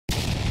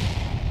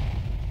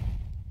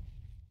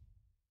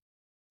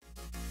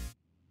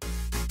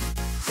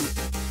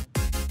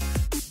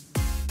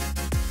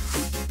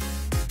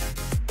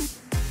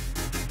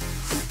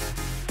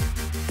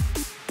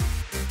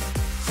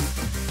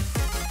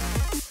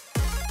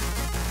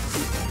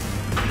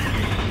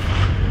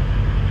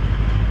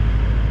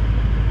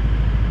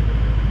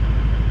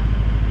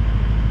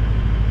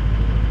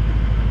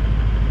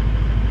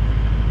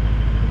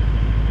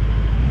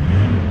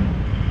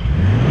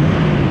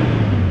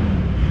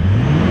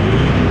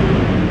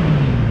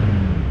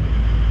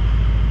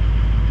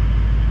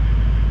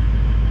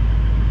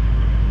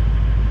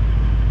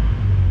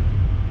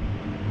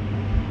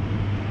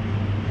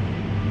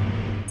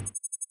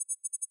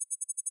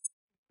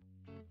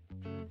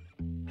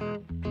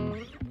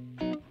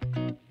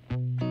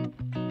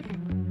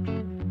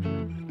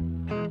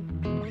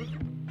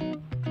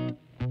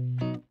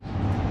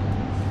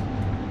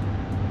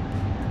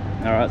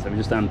All right, so we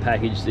just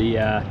unpackaged the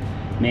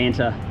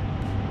Manta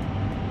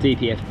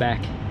DPF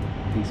back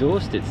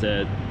exhaust. It's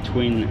a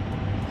twin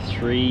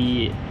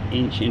 3"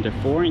 into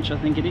 4" I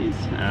think it is.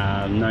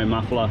 No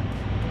muffler,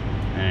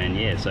 and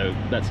yeah, so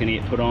that's going to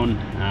get put on.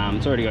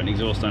 It's already got an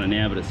exhaust on it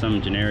now, but it's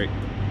some generic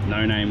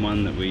no-name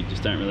one that we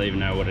just don't really even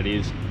know what it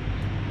is.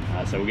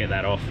 So we'll get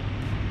that off,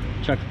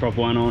 chuck the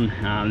proper one on,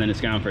 and then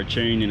it's going for a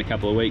tune in a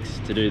couple of weeks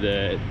to do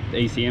the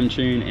ECM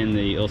tune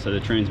and also the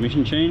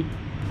transmission tune.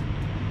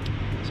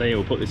 So yeah,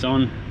 we'll put this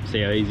on,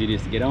 see how easy it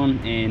is to get on,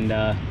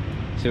 and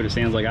see what it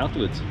sounds like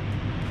afterwards.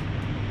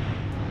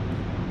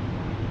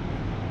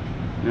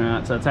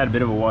 Alright, so it's had a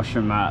bit of a wash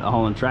from the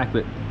Holland track,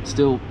 but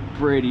still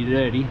pretty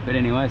dirty. But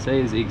anyway, so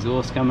here's the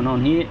exhaust coming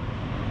on here,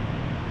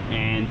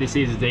 and this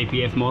is a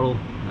DPF model.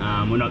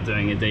 We're not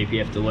doing a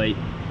DPF delete,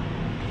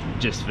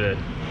 just for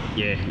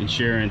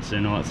insurance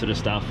and all that sort of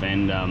stuff.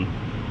 And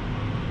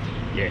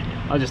yeah,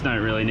 I just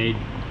don't really need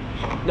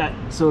that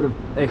sort of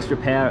extra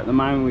power at the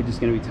moment. We're just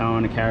going to be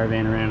towing a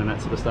caravan around and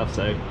that sort of stuff,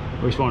 so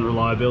we just want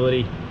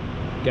reliability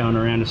going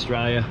around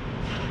Australia.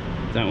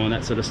 Don't want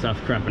that sort of stuff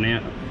crapping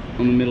out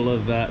on the middle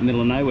of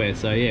nowhere.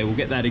 So yeah, we'll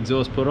get that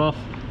exhaust put off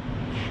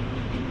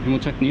and we'll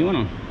chuck the new one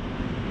on.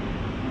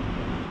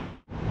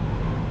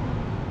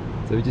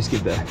 So we just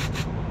give the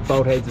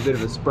bolt heads a bit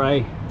of a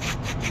spray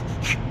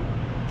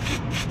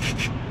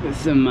with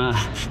some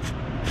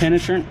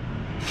penetrant,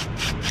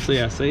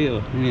 CRC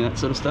or any of that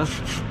sort of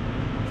stuff.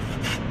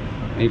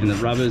 Even the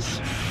rubbers,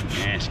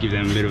 yeah, just give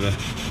them a bit of a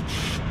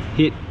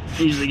hit.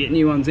 Usually get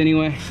new ones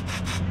anyway.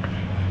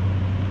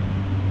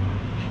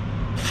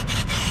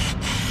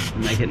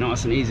 Make it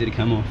nice and easy to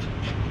come off.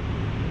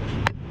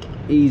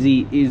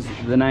 Easy is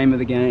the name of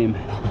the game.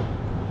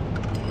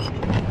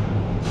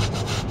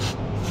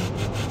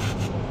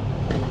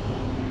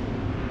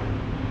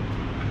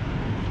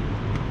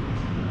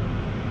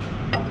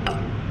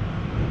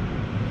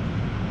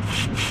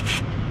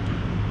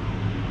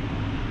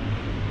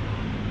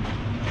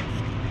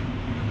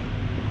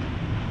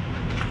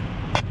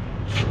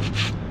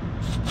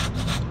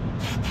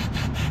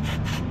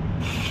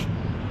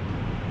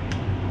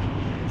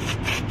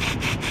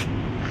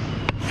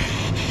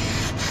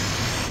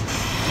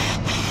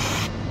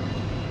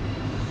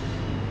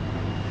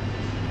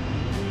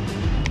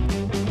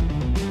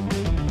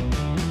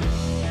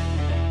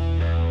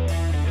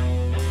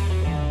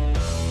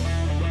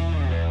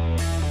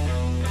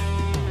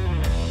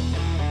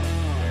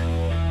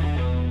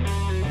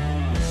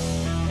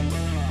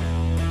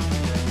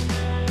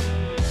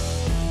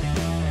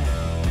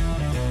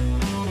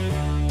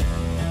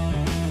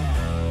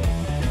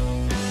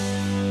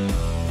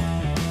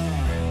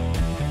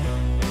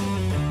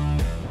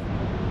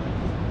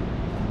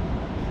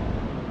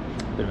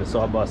 Bit of a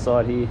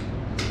side-by-side here.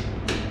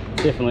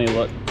 Definitely a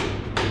lot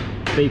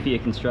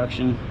beefier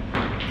construction,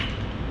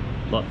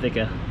 a lot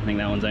thicker. I think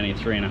that one's only a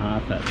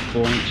 3.5, that's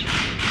 4".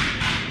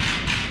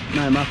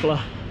 No muffler,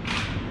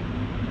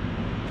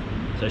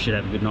 so it should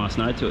have a good nice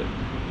note to it.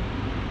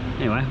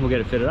 Anyway, we'll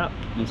get it fitted up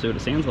and see what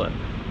it sounds like.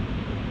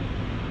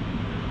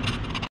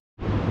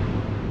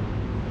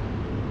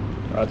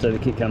 Alright, so the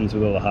kit comes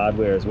with all the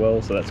hardware as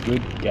well, so that's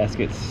good.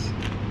 Gaskets,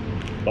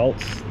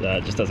 bolts.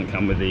 Just doesn't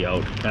come with the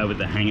old with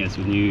the hangers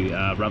with new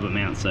rubber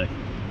mounts, so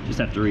just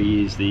have to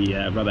reuse the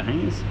rubber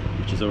hangers,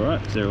 which is alright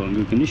because they're all in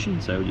good condition.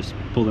 So we'll just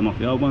pull them off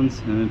the old ones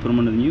and then put them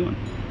onto the new one.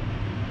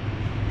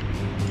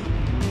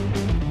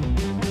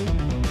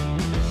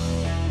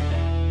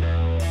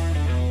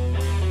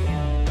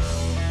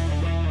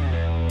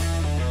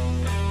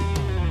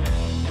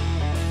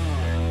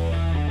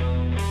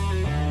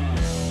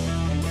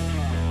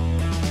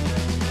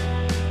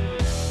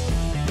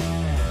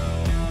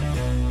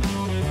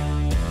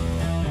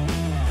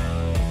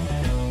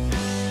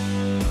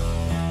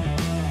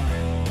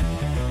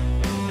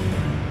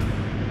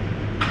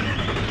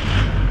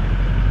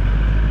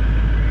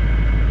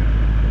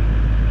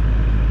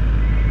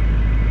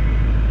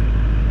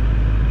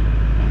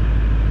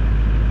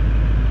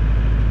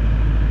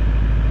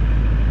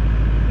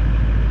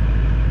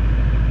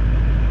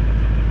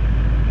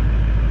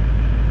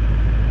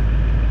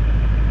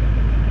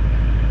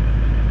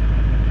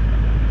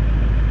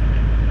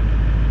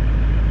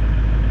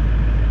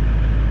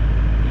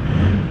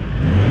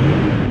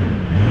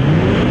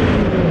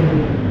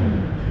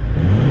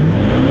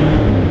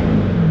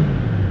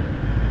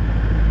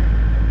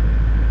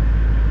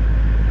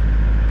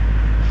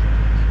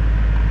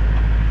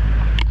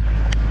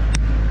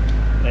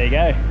 There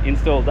you go,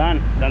 install done.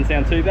 Doesn't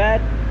sound too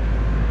bad.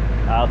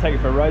 I'll take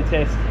it for a road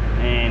test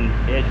and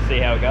yeah, just see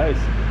how it goes.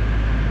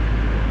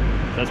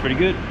 So that's pretty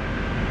good.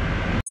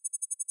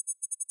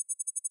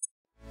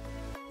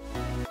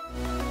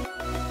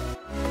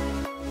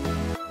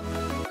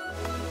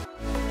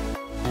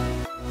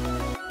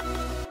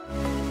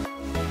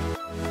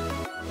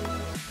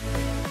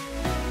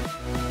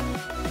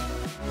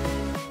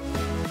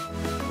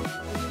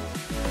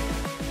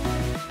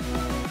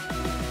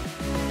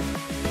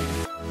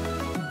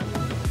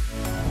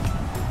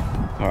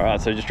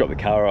 Alright, so just dropped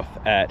the car off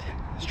at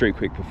Street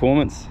Quick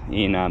Performance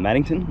in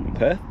Maddington, in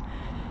Perth.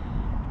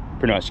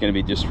 pretty much going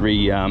to be just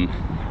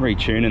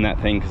retuning that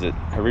thing, because it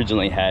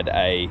originally had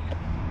a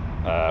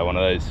one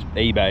of those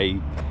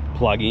eBay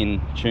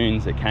plug-in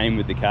tunes that came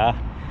with the car,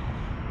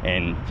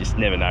 and just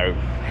never know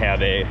how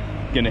they're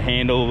going to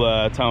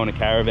handle towing a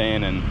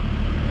caravan and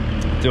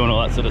doing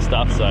all that sort of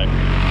stuff. So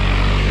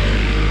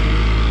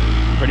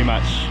pretty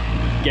much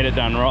get it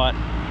done right.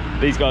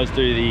 These guys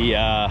do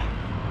the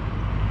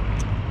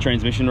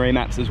transmission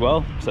remaps as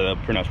well, so they'll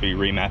pretty much be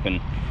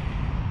remapping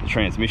the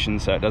transmission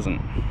so it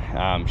doesn't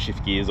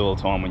shift gears all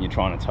the time when you're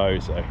trying to tow,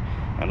 so,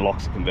 and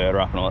locks the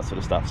converter up and all that sort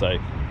of stuff. So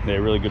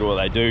they're really good at what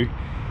they do.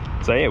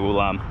 So yeah, we'll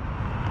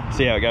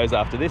see how it goes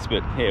after this,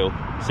 but yeah,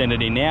 we'll send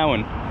it in now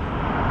and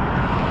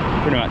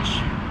pretty much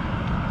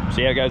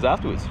see how it goes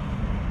afterwards.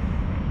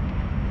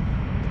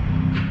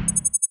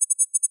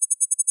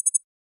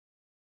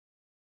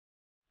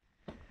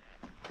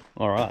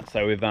 All right,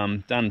 so we've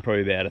done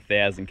probably about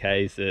 1,000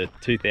 k's to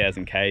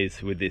 2,000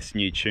 k's with this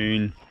new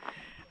tune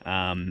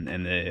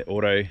and the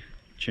auto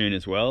tune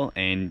as well,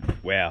 and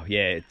wow,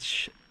 yeah,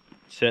 it's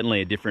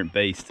certainly a different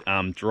beast.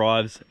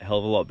 Drives a hell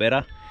of a lot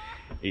better.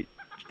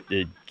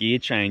 The gear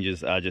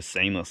changes are just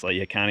seamless, like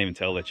you can't even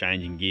tell they're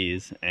changing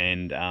gears,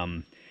 and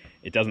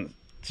it doesn't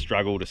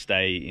struggle to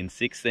stay in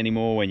 6th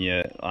anymore when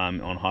you're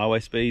on highway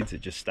speeds. It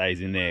just stays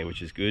in there,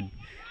 which is good.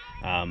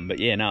 But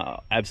yeah,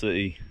 no,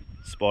 absolutely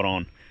spot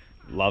on.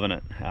 Loving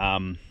it.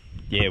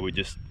 Yeah, we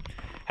just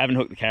haven't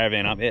hooked the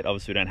caravan up yet.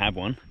 Obviously we don't have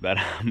one, but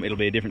it'll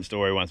be a different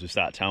story once we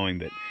start towing.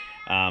 But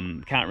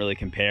can't really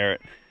compare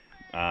it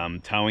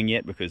towing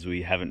yet, because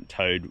we haven't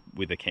towed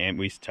with a camp.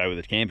 We used to tow with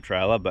a camper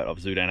trailer, but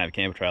obviously we don't have a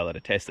camper trailer to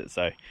test it.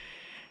 So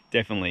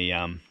definitely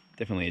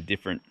definitely a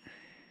different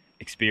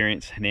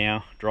experience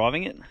now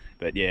driving it.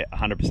 But yeah,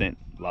 100%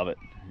 love it.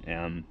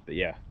 But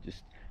yeah,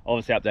 just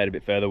obviously update a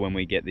bit further when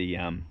we get the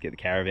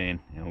caravan,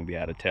 and we'll be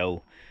able to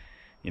tell,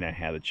 you know,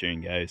 how the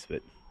tune goes.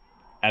 But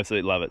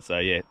absolutely love it. So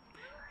yeah,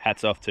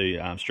 hats off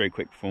to Street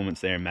Quick Performance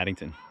there in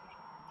Maddington.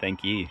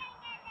 Thank you.